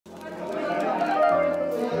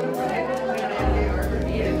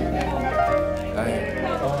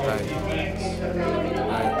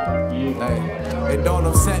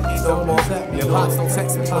Pops don't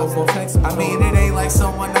text me no more. I mean, it ain't like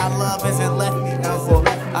someone I love isn't left me no more.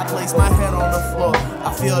 I place my head on the floor.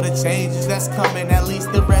 I feel the changes that's coming. At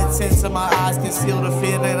least the red tints in my eyes conceal the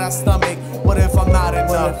fear that I stomach. What if I'm not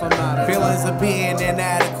enough? Feelings of being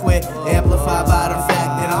inadequate, amplified by the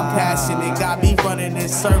fact that I'm passionate. Got me running in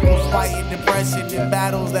circles, fighting depression in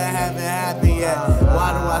battles that haven't happened yet.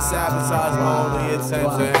 Why do I sabotage my only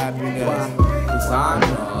attempt at happiness? Cause I'm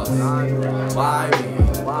lost. Why me?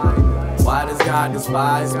 Why does God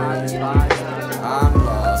despise me? I'm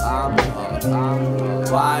lost.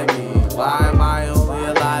 Why me? Why am I only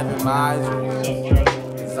alive in my dreams?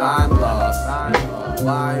 Cause I'm lost.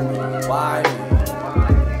 Why me? Why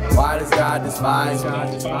me? Why does God despise me?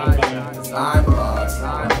 Cause I'm lost.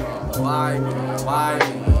 Why me? Why me?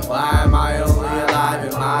 Why am I only alive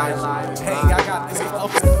in my dreams? Hey, I got this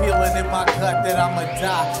feeling in my gut that I'ma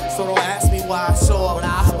die. So don't ask me why I show up. I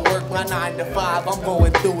work my 9 to 5, I'm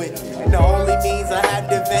going through it. And the only means I have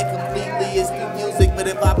to vent completely is through music. But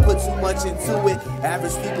if I put too much into it,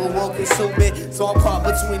 average people won't consume it. So I'm caught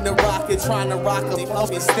between the rock and trying to rock a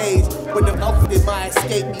fucking stage. When the fuck did my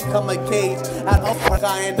escape become a cage?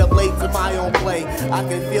 I end up late to my own play. I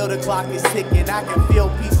can feel the clock is ticking. I can feel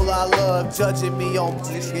people I love judging me on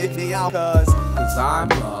this shit. Cause I'm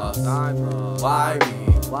lost. Why me?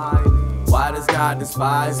 Why does God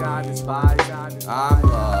despise me? I'm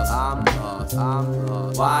lost.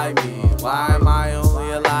 Why me? Why am I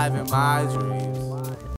only alive in my dreams?